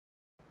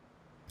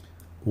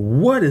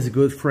What is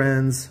good,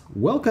 friends?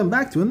 Welcome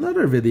back to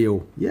another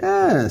video.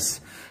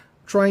 Yes,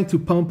 trying to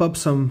pump up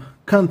some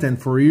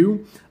content for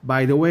you.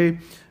 By the way,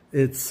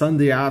 it's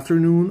Sunday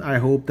afternoon. I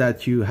hope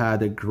that you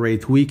had a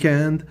great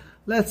weekend.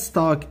 Let's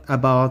talk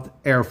about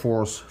Air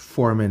Force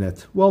for a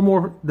minute. Well,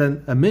 more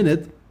than a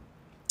minute.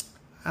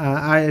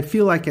 I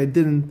feel like I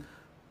didn't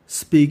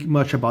speak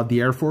much about the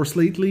Air Force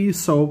lately,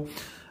 so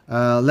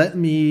let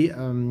me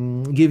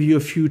give you a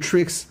few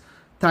tricks,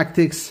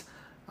 tactics.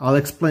 I'll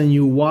explain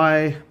you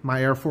why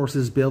my Air Force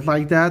is built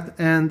like that,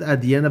 and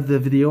at the end of the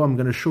video I'm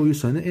going to show you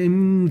some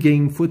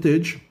in-game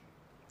footage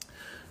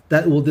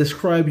that will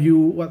describe you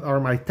what are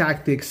my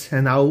tactics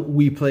and how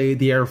we play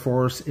the Air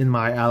Force in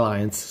my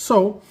alliance.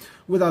 So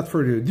without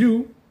further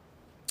ado,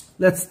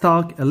 let's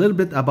talk a little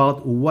bit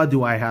about what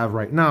do I have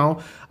right now.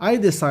 I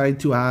decided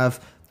to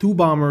have 2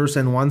 bombers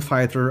and 1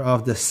 fighter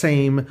of the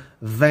same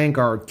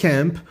Vanguard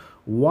camp.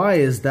 Why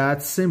is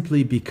that?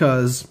 Simply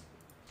because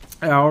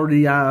I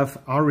already have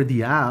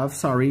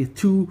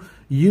 2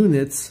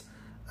 units,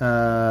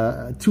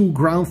 2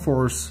 ground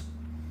force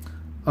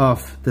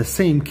of the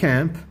same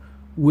camp,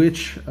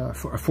 which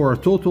for a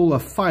total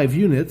of 5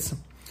 units.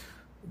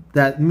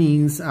 That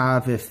means I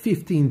have a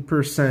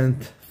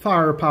 15%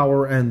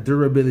 firepower and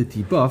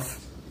durability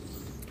buff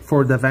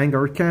for the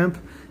Vanguard camp.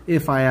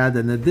 If I add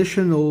an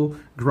additional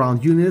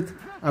ground unit,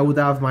 I would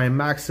have my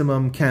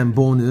maximum camp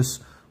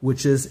bonus,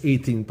 which is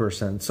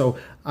 18%. So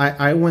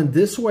I went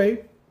this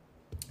way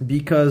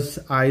because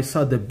I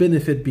saw the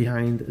benefit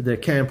behind the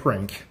camp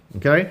rank,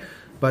 okay?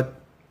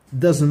 But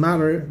doesn't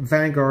matter,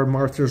 Vanguard,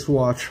 Martyr's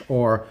Watch,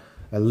 or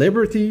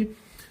Liberty,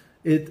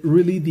 it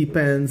really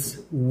depends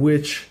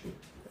which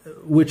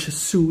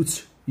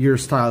suits your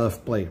style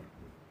of play.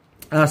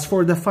 As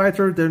for the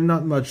fighter, they're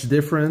not much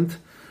different.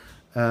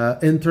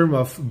 In terms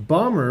of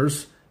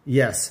bombers,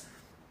 yes,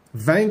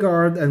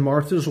 Vanguard and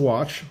Martyr's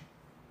Watch,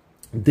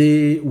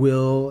 they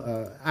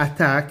will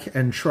attack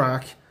and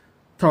track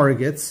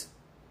targets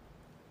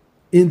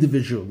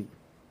individually,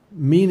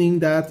 meaning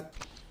that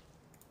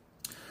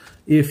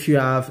if you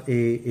have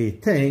a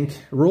tank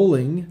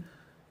rolling,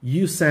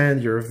 you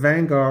send your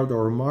Vanguard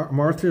or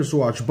Martyr's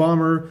Watch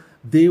bomber,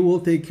 they will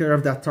take care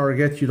of that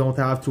target. You don't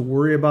have to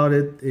worry about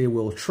it. They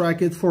will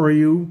track it for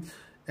you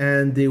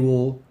and they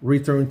will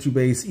return to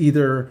base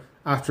either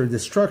after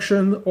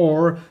destruction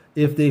or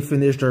if they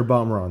finish their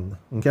bomb run,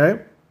 okay?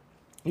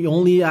 You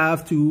only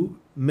have to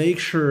make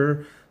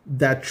sure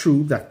that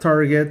that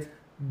target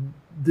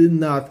did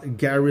not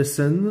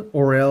garrison,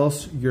 or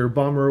else your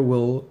bomber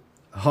will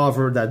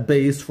hover that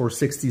base for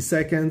 60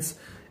 seconds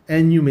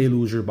and you may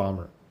lose your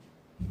bomber.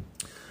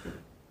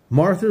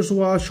 Martyr's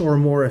Watch are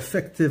more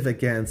effective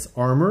against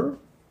armor,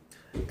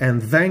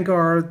 and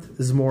Vanguard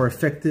is more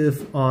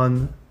effective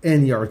on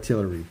any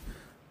artillery.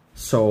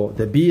 So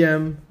the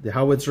BM, the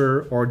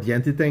howitzer, or the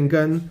anti-tank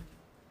gun,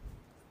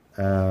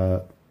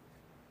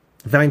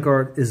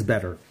 Vanguard is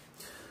better.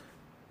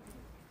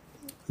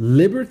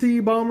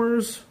 Liberty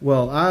bombers,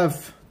 well, I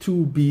have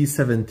 2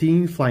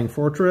 B-17 Flying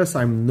Fortress.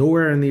 I'm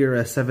nowhere near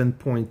a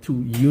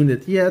 7.2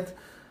 unit yet.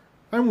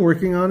 I'm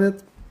working on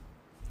it.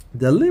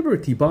 The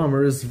Liberty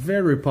bomber is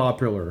very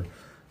popular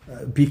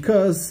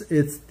because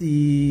it's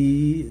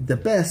the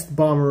best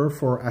bomber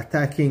for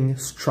attacking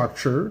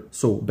structure,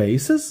 so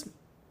bases,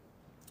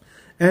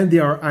 and they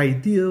are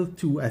ideal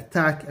to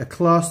attack a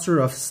cluster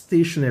of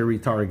stationary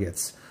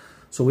targets.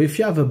 So if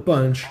you have a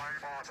bunch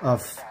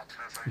of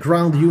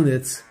ground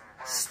units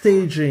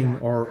staging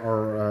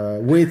or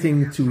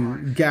waiting to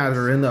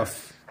gather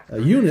enough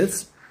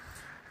units,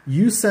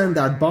 you send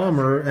that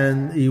bomber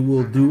and it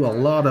will do a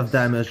lot of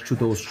damage to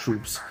those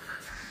troops.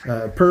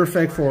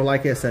 Perfect for,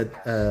 like I said,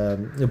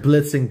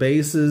 blitzing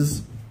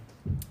bases,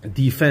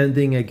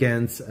 defending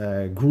against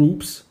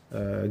groups,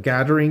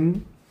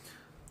 gathering.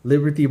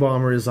 Liberty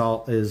bomber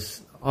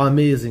is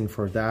amazing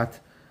for that.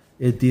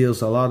 It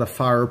deals a lot of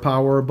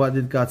firepower, but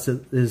it got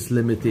its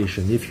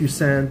limitation. If you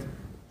send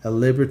a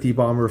Liberty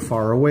bomber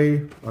far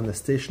away on a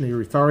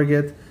stationary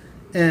target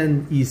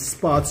and he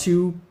spots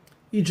you,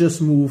 he just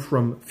moves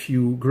from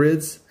few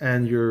grids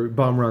and your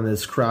bomb run is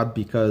scrapped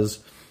because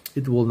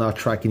it will not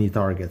track any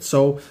targets.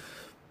 So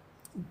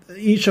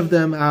each of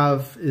them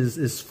have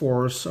is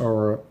force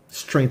or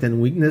strength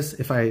and weakness,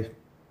 if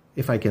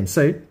I can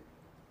say.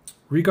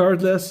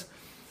 Regardless,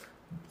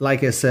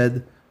 like I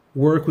said,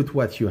 work with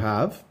what you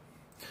have.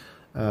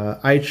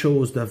 I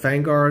chose the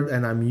Vanguard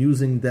and I'm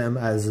using them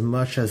as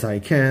much as I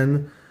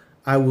can.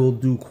 I will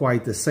do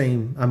quite the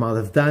same amount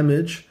of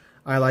damage.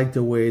 I like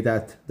the way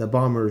that the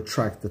bomber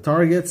tracked the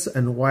targets,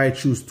 and why I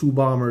choose 2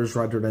 bombers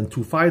rather than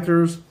 2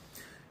 fighters.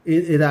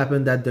 It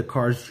happened that the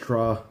cards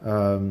draw,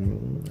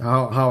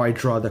 how I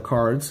draw the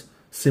cards,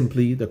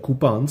 simply the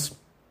coupons.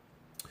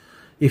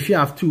 If you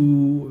have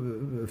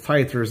 2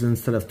 fighters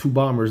instead of 2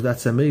 bombers,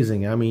 that's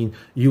amazing. I mean,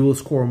 you will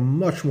score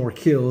much more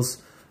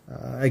kills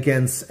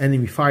against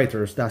enemy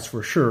fighters, that's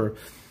for sure.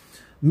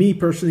 Me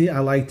personally, I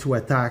like to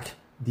attack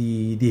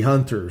the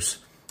hunters,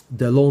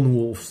 the lone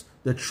wolves,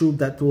 the troop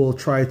that will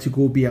try to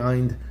go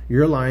behind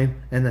your line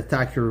and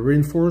attack your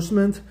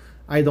reinforcement.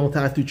 I don't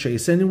have to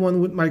chase anyone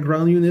with my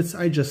ground units.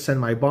 I just send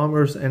my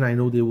bombers and I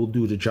know they will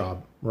do the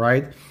job,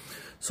 right?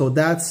 So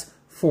that's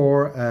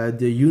for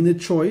the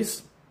unit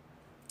choice.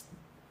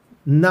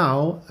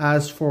 Now,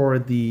 as for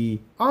the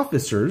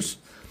officers,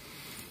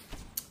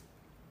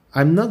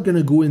 I'm not going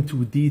to go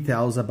into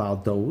details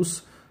about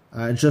those.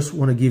 I just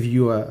want to give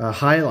you a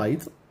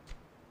highlight.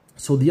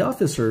 So the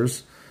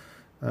officers,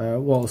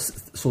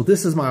 so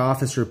this is my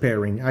officer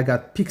pairing. I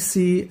got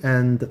Pixie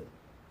and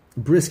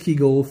Brisk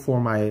Eagle for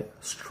my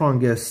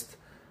strongest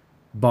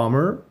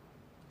bomber.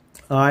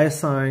 I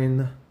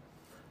assign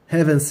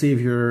Heaven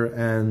Savior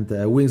and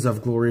Wings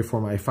of Glory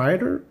for my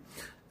fighter.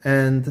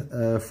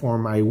 And for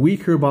my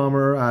weaker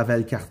bomber, I have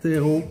El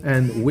Cartero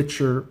and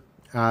Witcher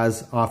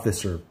as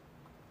officer.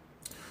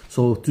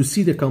 So to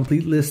see the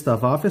complete list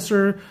of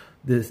officer,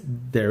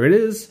 there it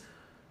is.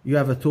 You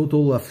have a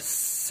total of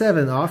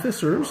 7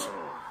 officers.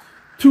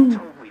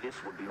 2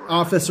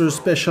 officers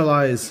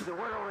specialize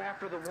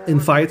in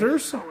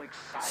fighters.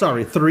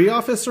 Sorry, 3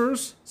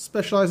 officers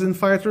specialize in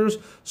fighters.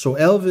 So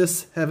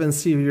Elvis, Heaven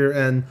Savior,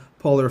 and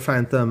Polar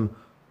Phantom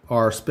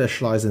are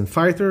specialized in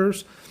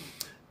fighters.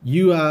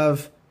 You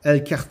have El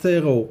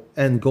Cartero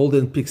and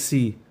Golden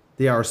Pixie.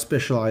 They are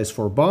specialized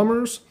for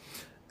bombers.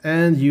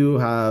 And you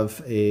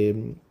have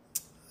a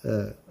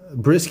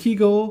Brisk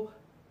Eagle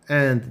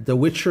and the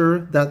Witcher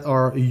that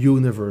are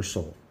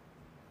universal.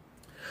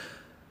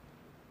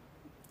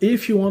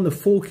 If you want to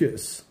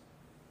focus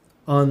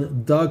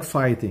on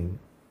dogfighting,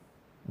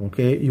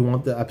 okay, you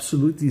want the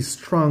absolutely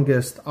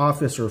strongest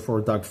officer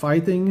for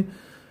dogfighting,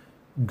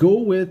 go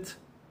with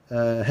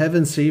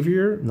Heaven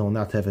Savior, no,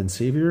 not Heaven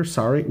Savior,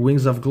 sorry,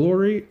 Wings of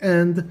Glory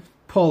and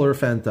Polar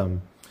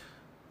Phantom.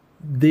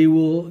 They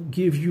will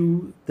give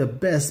you the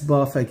best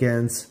buff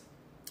against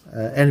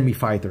enemy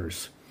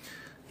fighters.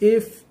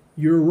 If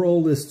your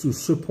role is to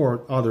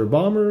support other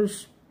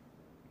bombers,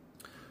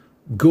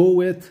 go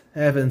with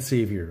Heaven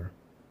Savior,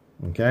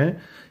 okay?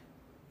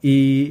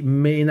 He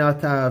may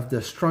not have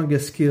the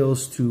strongest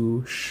skills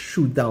to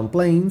shoot down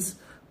planes,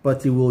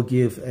 but he will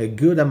give a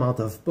good amount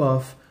of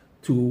buff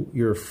to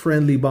your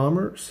friendly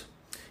bombers.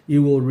 He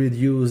will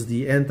reduce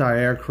the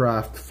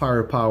anti-aircraft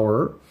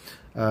firepower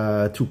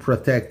to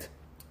protect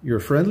your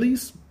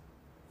friendlies.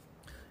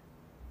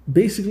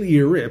 Basically,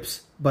 he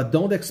rips, but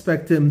don't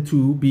expect him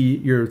to be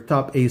your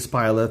top ace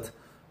pilot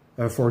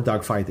for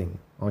dogfighting,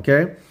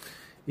 okay?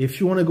 If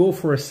you want to go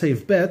for a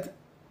safe bet,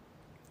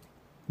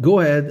 go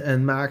ahead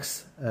and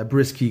max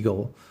Brisk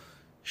Eagle.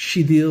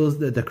 She deals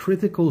the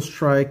critical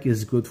strike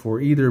is good for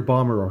either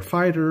bomber or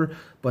fighter,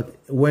 but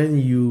when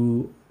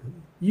you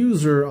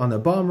use her on a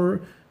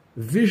bomber,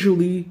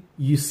 visually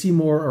you see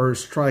more her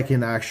strike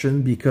in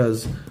action,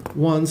 because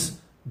once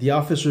the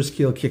officer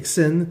skill kicks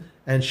in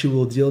and she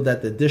will deal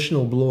that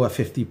additional blow of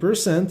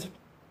 50%,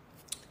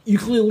 you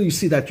clearly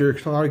see that your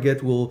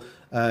target will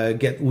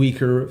get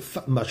weaker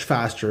much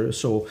faster.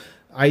 So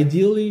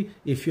ideally,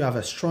 if you have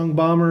a strong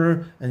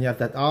bomber and you have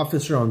that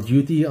officer on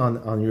duty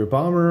on your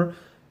bomber,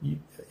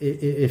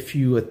 if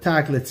you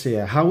attack, let's say,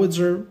 a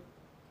howitzer,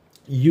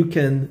 you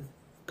can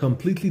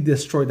completely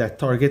destroy that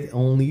target in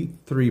only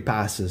 3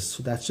 passes.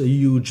 So that's a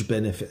huge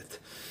benefit.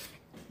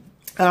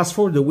 As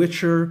for the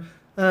Witcher,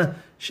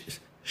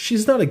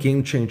 she's not a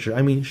game changer.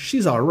 I mean,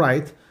 she's all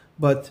right,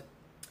 but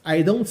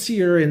I don't see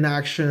her in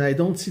action. I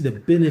don't see the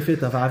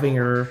benefit of having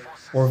her,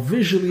 or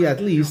visually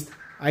at least,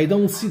 I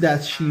don't see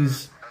that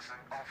she's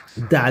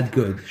that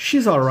good.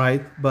 She's all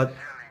right, but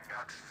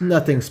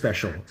nothing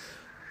special.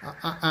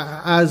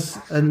 As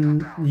a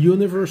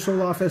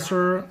universal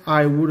officer,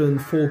 I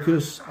wouldn't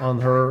focus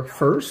on her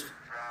first.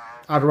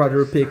 I'd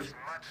rather pick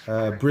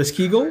Brisk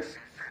Eagle.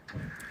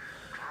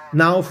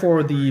 Now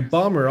for the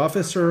bomber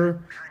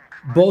officer,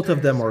 both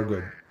of them are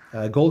good.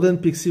 Golden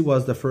Pixie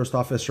was the first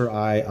officer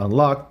I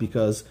unlocked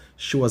because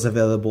she was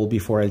available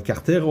before El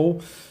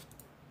Cartero.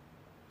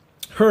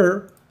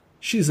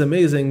 She's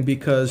amazing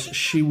because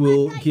she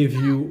will give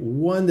you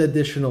 1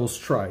 additional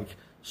strike.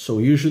 So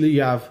usually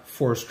you have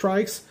 4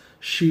 strikes.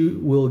 She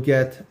will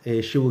give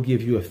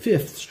you a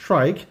 5th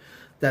strike.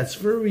 That's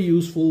very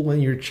useful when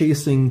you're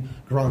chasing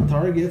ground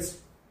targets.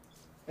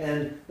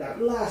 And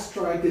that last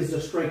strike is the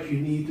strike you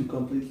need to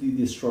completely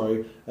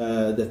destroy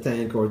the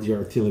tank or the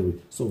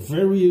artillery. So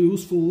very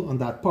useful on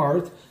that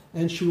part.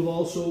 And she will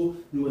also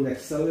do an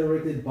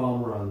accelerated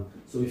bomb run.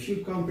 So if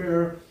you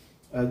compare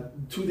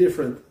 2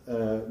 different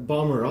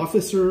bomber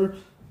officer,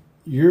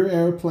 your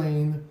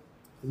airplane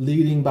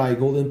leading by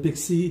Golden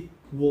Pixie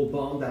will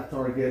bomb that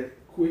target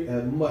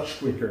much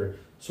quicker.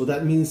 So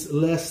that means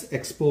less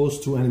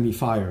exposed to enemy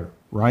fire,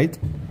 right?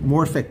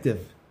 More effective,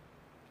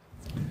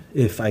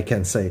 if I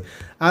can say.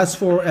 As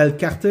for El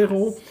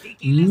Cartero,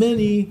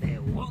 many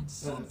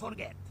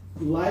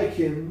like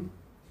him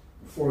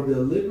for the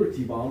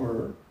Liberty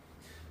Bomber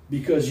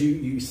because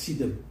you see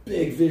the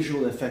big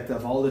visual effect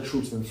of all the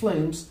troops in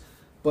flames,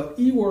 but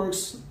he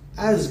works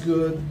as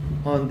good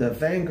on the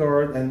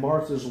Vanguard and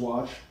Martyr's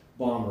Watch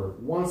bomber.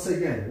 Once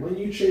again, when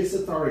you chase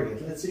a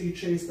target, let's say you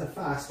chase a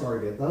fast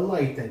target, a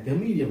light tank, a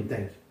medium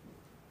tank,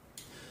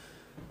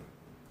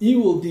 he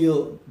will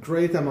deal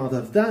great amount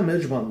of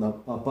damage, but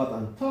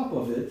on top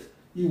of it,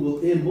 he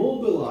will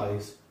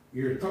immobilize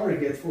your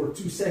target for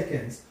 2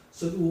 seconds.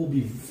 So it will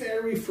be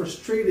very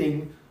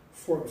frustrating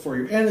for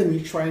your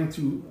enemy trying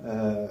to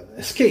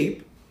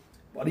escape,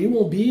 but he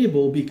won't be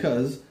able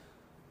because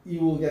he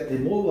will get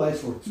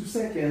immobilized for 2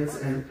 seconds,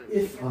 and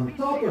if on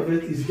top of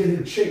it he's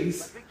getting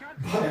chased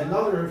by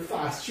another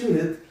fast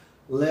unit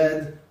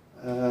led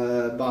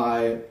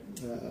by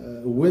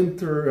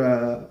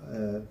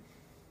Winter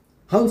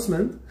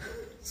Huntsman,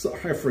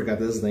 sorry I forgot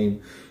his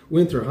name,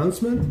 Winter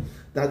Huntsman,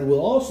 that will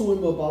also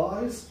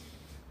immobilize,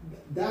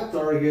 that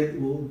target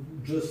will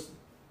just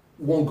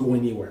won't go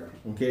anywhere.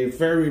 Okay,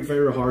 very,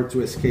 very hard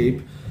to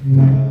escape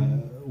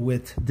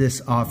with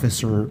this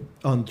officer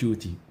on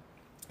duty.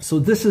 So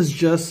this is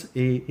just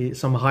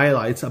some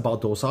highlights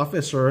about those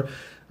officers.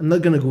 I'm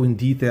not going to go in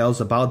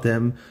details about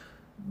them,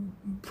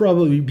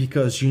 probably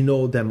because you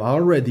know them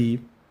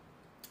already.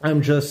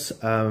 I'm just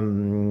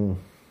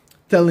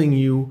telling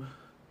you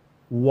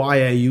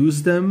why I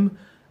use them,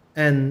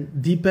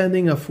 and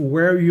depending of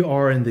where you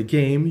are in the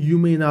game, you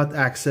may not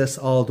access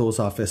all those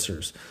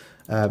officers.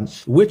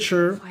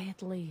 Witcher,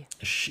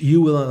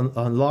 you will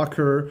unlock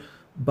her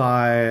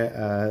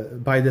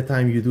by the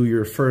time you do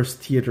your first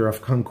Theater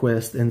of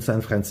Conquest in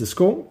San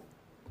Francisco.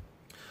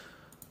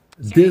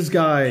 This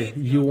guy,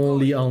 you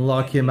only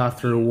unlock him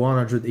after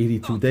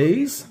 182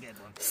 days.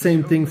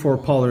 Same thing for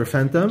Polar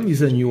Phantom,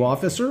 he's a new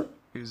officer.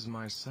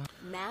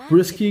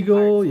 Brisk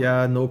Eagle,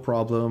 yeah, no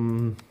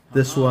problem.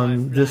 This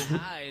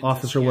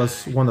officer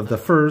was one of the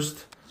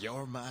first.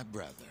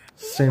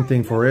 Same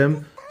thing for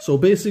him. So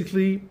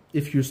basically,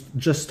 if you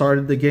just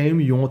started the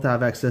game, you won't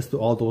have access to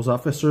all those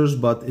officers,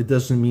 but it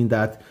doesn't mean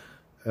that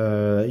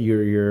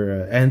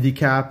you're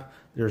handicapped.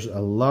 There's a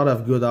lot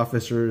of good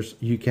officers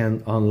you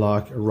can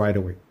unlock right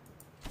away.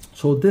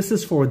 So this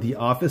is for the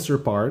officer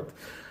part.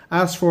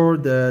 As for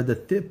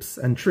the tips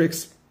and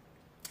tricks,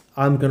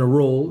 I'm gonna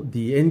roll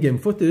the in-game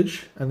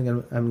footage. I'm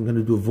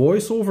gonna do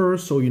voiceover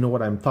so you know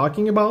what I'm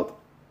talking about.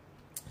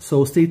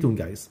 So stay tuned,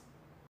 guys.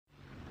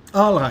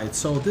 Alright,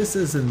 so this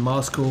is in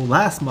Moscow,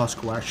 last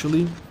Moscow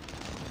actually.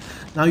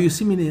 Now you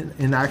see me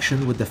in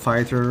action with the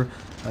fighter.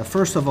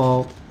 First of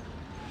all,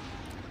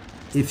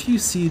 if you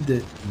see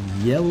the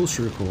yellow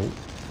circle,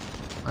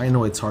 I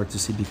know it's hard to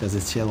see because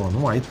it's yellow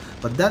and white,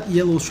 but that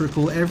yellow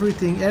circle, every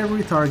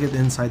target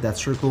inside that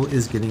circle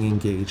is getting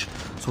engaged.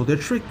 So the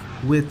trick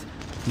with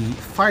the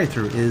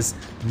fighter is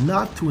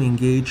not to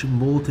engage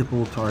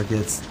multiple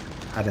targets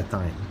at a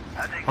time.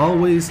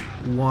 Always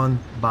one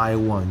by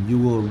one. You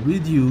will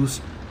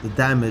reduce the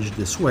damage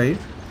this way.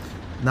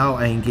 Now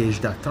I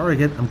engage that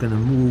target, I'm gonna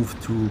move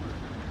to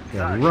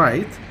the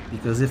right,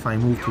 because if I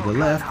move to the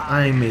left,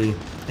 I may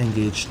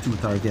engage 2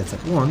 targets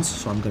at once.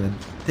 So I'm gonna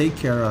take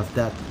care of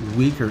that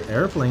weaker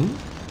airplane,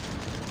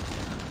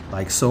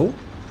 like so.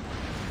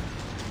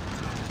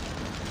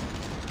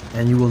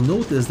 And you will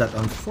notice that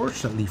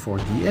unfortunately for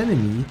the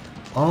enemy,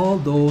 all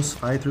those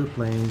fighter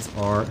planes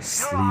are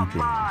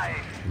sleeping.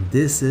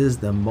 This is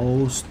the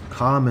most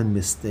common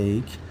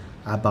mistake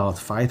about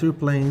fighter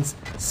planes,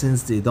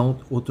 since they don't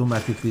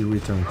automatically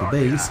return to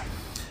base.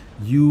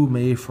 You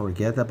may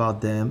forget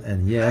about them,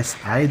 and yes,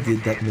 I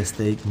did that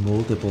mistake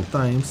multiple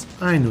times.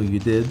 I know you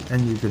did,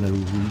 and you're gonna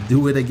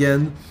redo it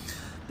again.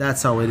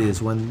 That's how it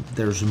is when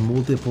there's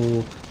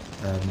multiple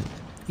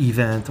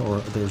event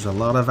or there's a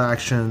lot of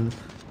action.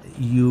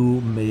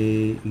 You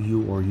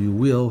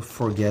will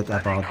forget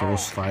about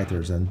those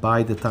fighters, and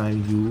by the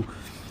time you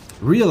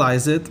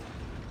realize it,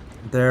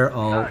 they're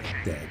all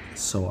dead.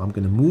 So I'm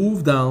gonna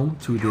move down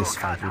to this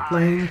fighter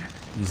plane.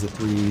 Use a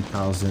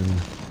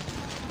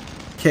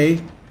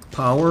 3000K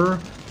power,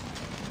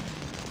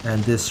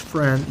 and this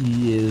friend,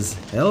 he is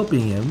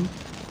helping him.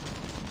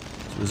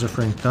 So there's a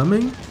friend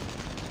coming,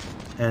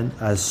 and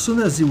as soon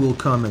as he will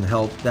come and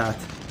help that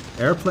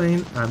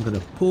airplane, I'm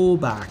gonna pull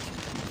back,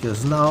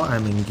 because now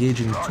I'm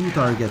engaging 2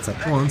 targets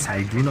at once.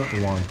 I do not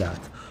want that.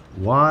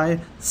 Why?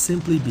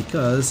 Simply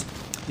because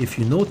if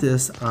you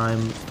notice, I'm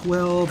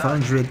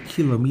 1200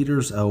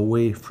 kilometers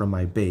away from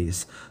my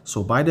base.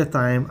 So by the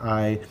time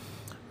I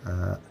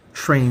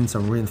train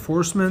some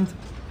reinforcement,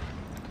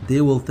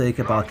 they will take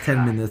about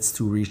 10 minutes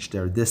to reach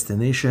their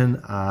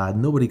destination.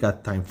 Nobody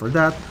got time for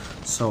that.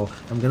 So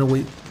I'm gonna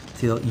wait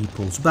till he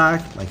pulls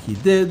back like he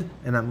did,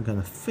 and I'm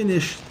gonna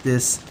finish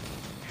this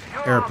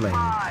airplane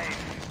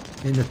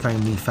in a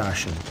timely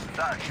fashion.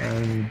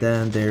 And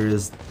then there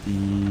is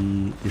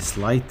this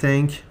light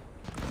tank.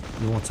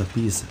 He wants a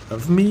piece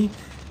of me.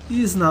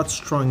 He's not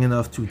strong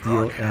enough to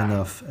deal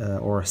enough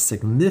or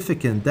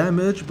significant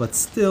damage, but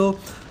still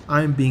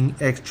I'm being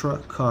extra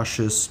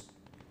cautious.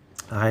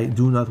 I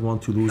do not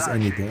want to lose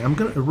anything. I'm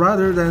gonna,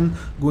 rather than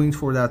going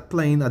for that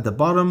plane at the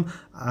bottom,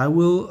 I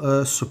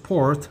will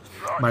support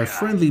my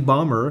friendly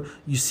bomber.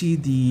 You see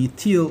the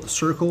teal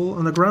circle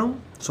on the ground?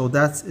 So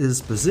that's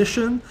his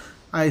position.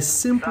 I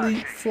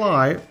simply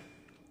fly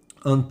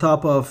on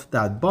top of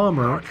that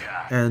bomber,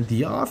 and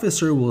the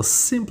officer will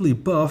simply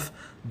buff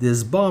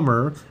this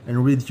bomber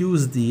and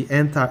reduce the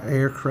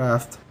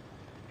anti-aircraft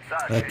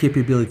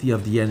capability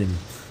of the enemy.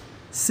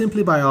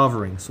 simply by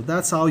hovering. So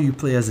that's how you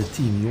play as a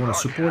team. You want to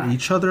support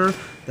each other.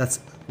 That's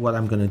what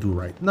I'm going to do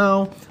right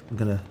now. I'm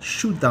going to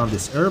shoot down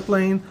this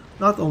airplane,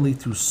 not only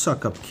to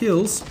suck up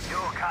kills,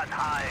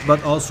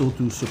 but also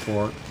to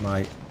support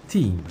my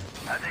team.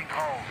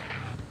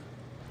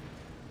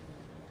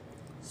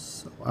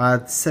 So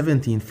at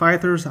 17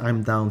 fighters,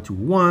 I'm down to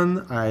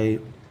 1. I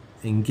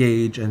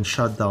engage and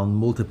shut down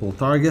multiple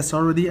targets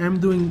already. I'm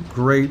doing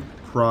great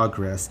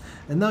progress.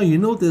 And now you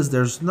notice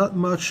there's not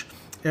much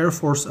Air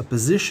Force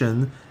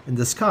opposition in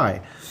the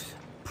sky.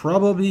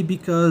 Probably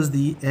because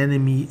the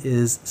enemy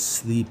is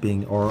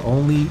sleeping or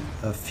only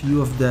a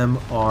few of them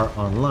are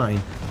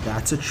online.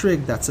 That's a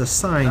trick, that's a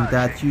sign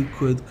that you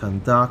could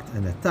conduct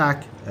an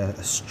attack,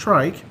 a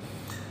strike,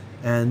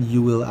 and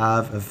you will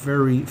have a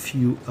very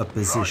few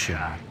opposition.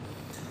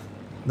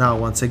 Now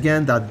once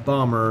again, that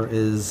bomber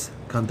is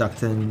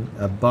conducting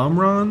a bomb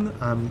run.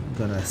 I'm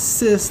gonna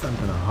assist, I'm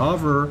gonna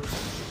hover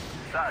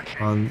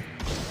on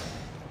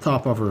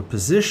top of her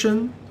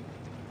position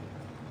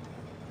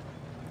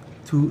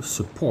to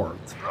support.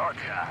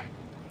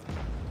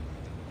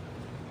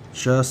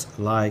 Just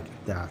like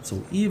that.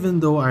 So even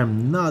though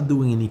I'm not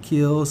doing any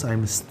kills,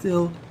 I'm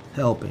still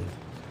helping.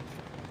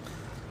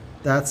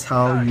 That's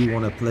how you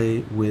want to play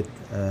with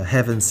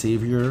Heaven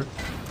Savior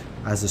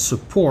as a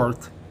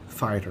support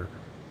fighter.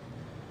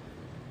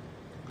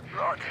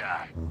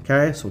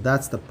 Okay, so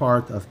that's the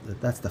part of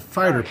that's the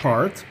fighter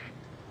part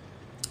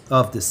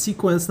of the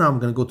sequence. Now I'm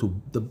going to go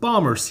to the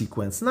bomber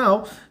sequence.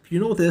 Now, if you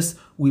notice,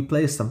 we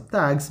place some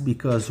tags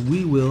because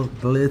we will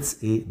blitz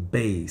a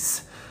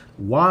base.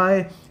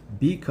 Why?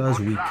 Because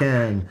we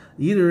can.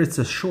 Either it's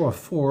a show of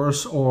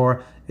force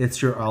or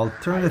it's your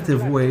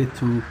alternative way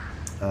to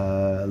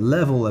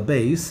level a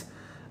base.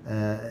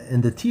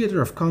 In the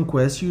theater of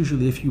conquest,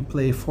 usually if you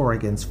play 4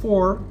 against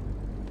 4,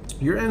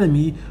 your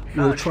enemy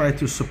will try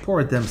to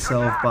support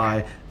themselves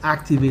by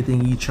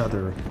activating each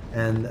other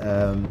and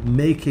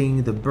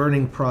making the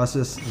burning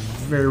process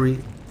very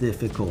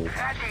difficult.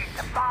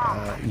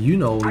 You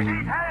know,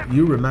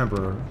 you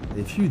remember,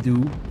 if you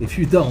do, if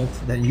you don't,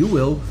 then you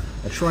will,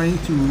 trying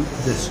to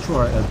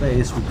destroy a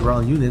base with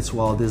ground units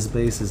while this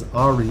base is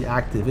already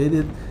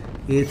activated.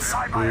 It's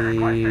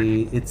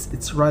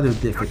rather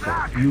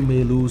difficult. You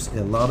may lose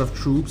a lot of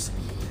troops,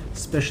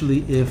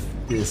 especially if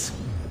this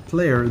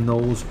player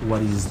knows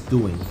what he's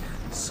doing.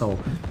 So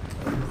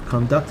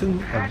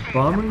conducting a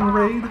bombing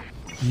raid,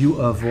 you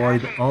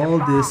avoid all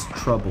this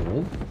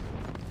trouble.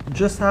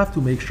 Just have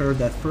to make sure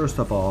that first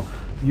of all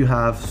you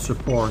have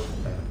support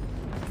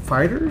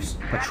fighters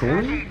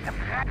patrolling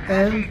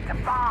and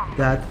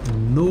that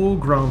no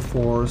ground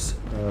force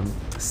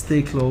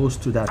stay close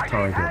to that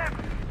target.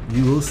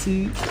 You will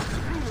see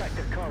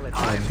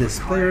this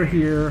player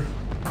here,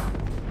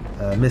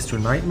 Mr.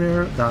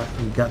 Nightmare, that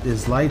he got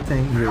his light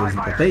tank here is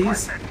the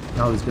base.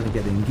 Now he's going to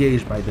get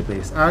engaged by the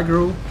base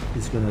aggro.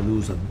 He's going to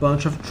lose a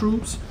bunch of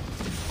troops.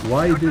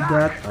 Why he did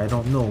that, I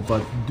don't know,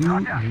 but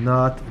do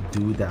not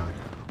do that.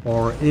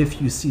 Or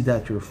if you see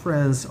that your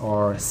friends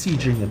are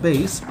sieging a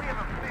base,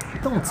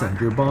 don't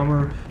send your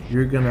bomber.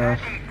 You're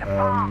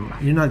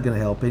not gonna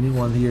help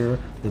anyone here.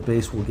 The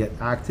base will get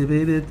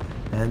activated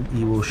and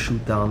he will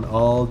shoot down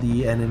all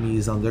the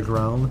enemies on the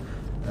ground.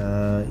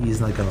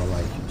 He's not gonna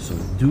like you. So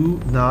do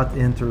not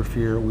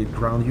interfere with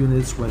ground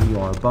units when you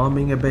are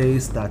bombing a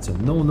base. That's a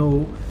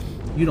no-no.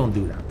 You don't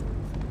do that.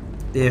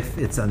 If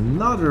it's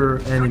another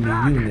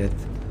enemy unit,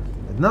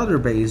 another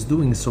base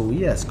doing so,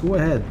 yes, go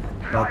ahead.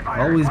 But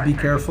always be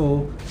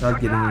careful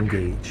not getting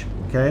engaged,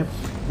 okay?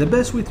 The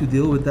best way to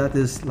deal with that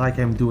is like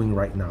I'm doing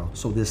right now.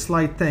 So this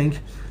light tank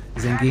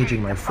is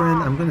engaging my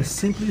friend. I'm gonna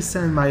simply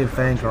send my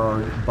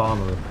Vanguard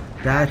bomber.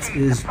 That's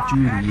his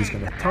duty. He's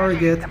gonna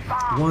target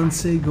one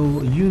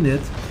single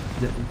unit.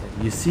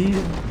 You see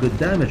good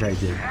damage I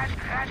did.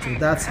 So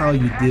that's how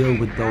you deal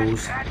with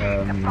those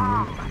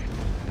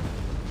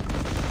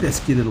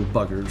pesky little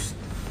buggers,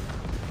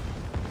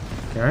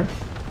 okay?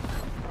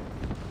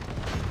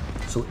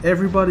 So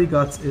everybody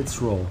got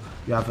its role.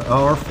 You have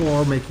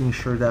R4 making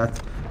sure that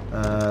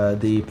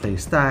they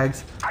place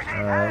tags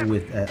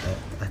with a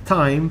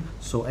time,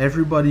 so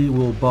everybody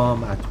will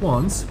bomb at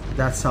once.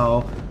 That's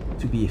how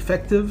to be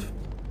effective.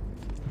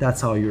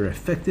 That's how you're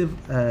effective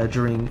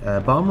during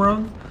a bomb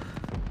run.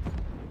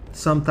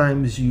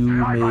 Sometimes you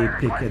may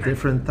pick a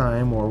different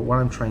time, or what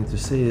I'm trying to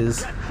say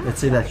is, let's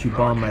say that you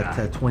bomb at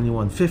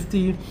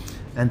 2150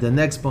 and the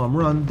next bomb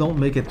run, don't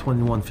make it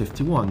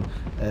 2151.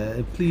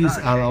 Please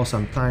allow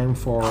some time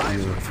for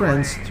your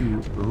friends to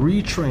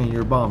retrain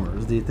your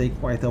bombers. They take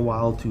quite a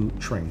while to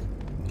train,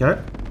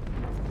 okay?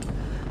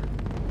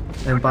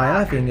 And by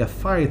having a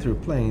fighter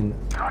plane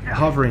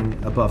hovering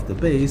above the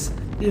base,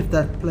 if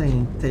that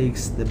plane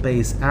takes the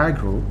base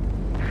aggro,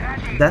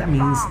 that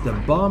means the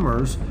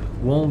bombers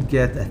won't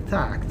get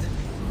attacked,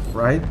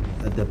 right?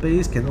 The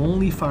base can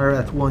only fire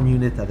at one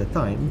unit at a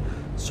time.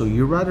 So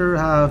you rather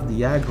have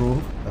the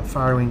aggro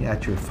firing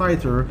at your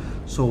fighter,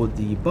 so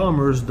the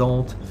bombers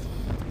don't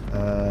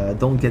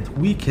get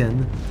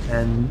weakened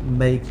and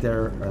make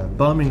their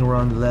bombing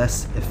run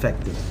less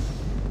effective.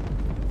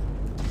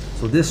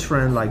 So this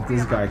friend, like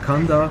this guy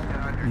Kanda,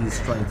 he's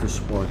trying to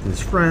support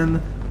his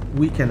friend.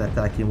 We can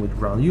attack him with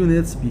ground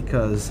units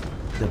because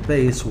the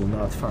base will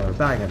not fire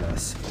back at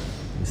us.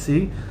 You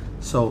see?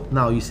 So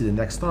now you see the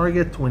next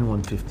target,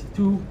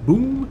 2152,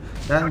 boom.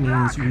 That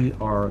means we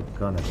are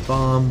gonna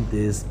bomb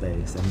this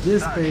base, and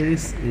this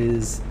base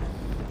is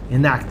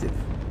inactive,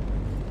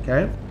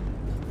 okay?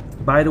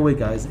 By the way,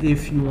 guys,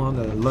 if you want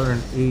to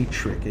learn a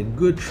trick, a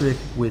good trick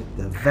with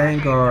the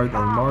Vanguard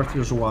and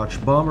Martyr's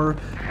Watch bomber,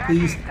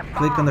 please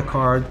click on the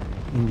card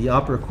in the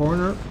upper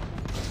corner.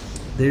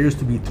 There used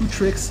to be 2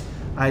 tricks.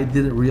 I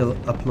didn't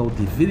upload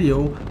the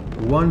video.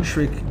 One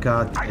trick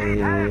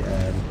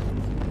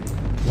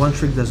one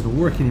trick doesn't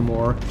work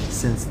anymore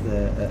since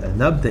an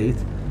update,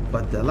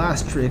 but the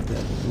last trick,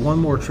 one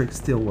more trick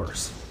still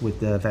works with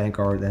the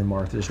Vanguard and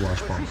Martyr's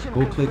Watch bomb.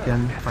 Go click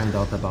and find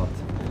out about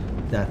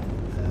that.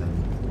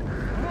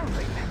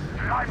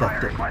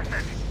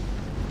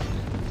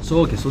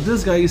 So okay, so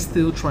this guy is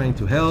still trying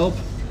to help.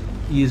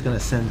 He's gonna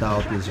send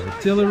out his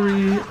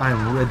artillery.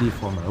 I'm ready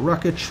for my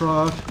rocket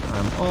truck.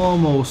 I'm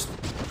almost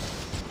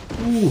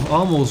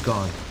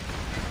gone.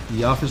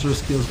 The officer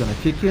skill is gonna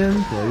kick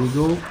in. There you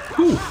go.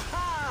 Poof.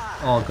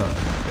 All gone.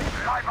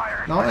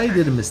 Now I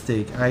did a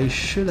mistake. I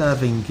should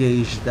have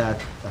engaged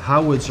that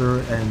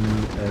howitzer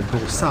and go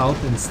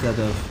south instead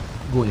of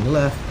going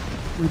left.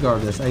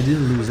 Regardless, I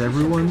didn't lose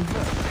everyone.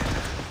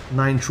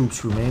 9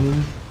 troops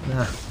remaining.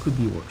 Nah, could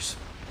be worse.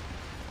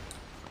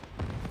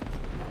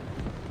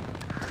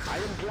 I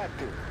am glad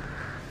to.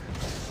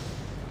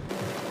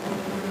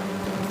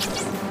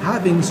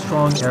 Having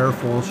strong air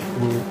force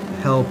will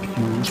help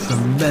you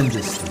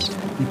tremendously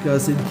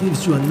because it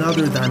gives you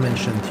another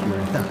dimension to your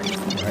attack,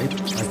 right?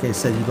 Like I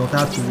said, you don't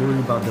have to worry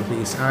about the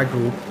base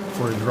aggro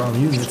for the ground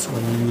units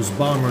when you use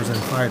bombers and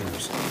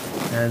fighters.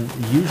 And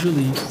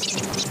usually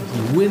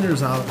the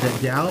winners out,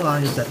 the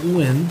allies that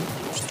win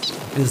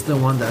is the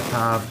one that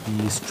have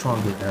the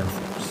stronger air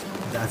force.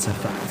 That's a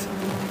fact.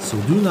 So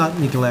do not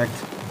neglect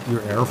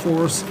your air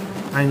force.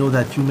 I know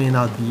that you may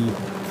not be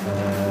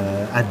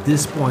at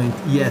this point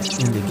yet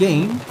in the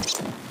game.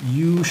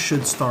 You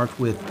should start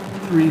with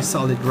 3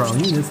 solid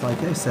ground units, like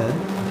I said,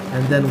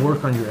 and then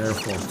work on your air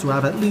force to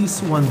have at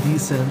least 1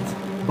 decent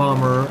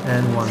bomber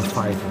and 1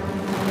 fighter,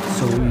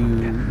 so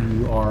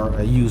you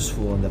are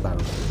useful in the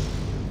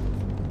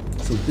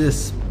battlefield. So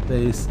this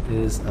base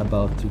is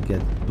about to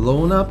get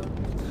blown up.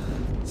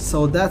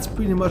 So that's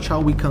pretty much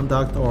how we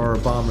conduct our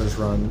bombers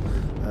run.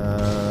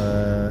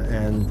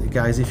 And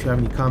guys, if you have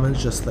any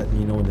comments, just let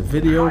me know in the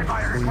video.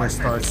 We're gonna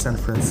start San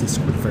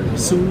Francisco very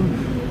soon.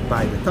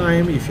 By the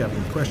time, if you have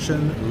any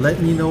question, let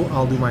me know.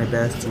 I'll do my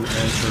best to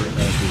answer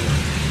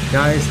everyone.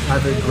 Guys,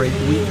 have a great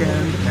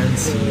weekend and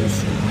see you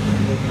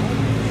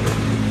soon.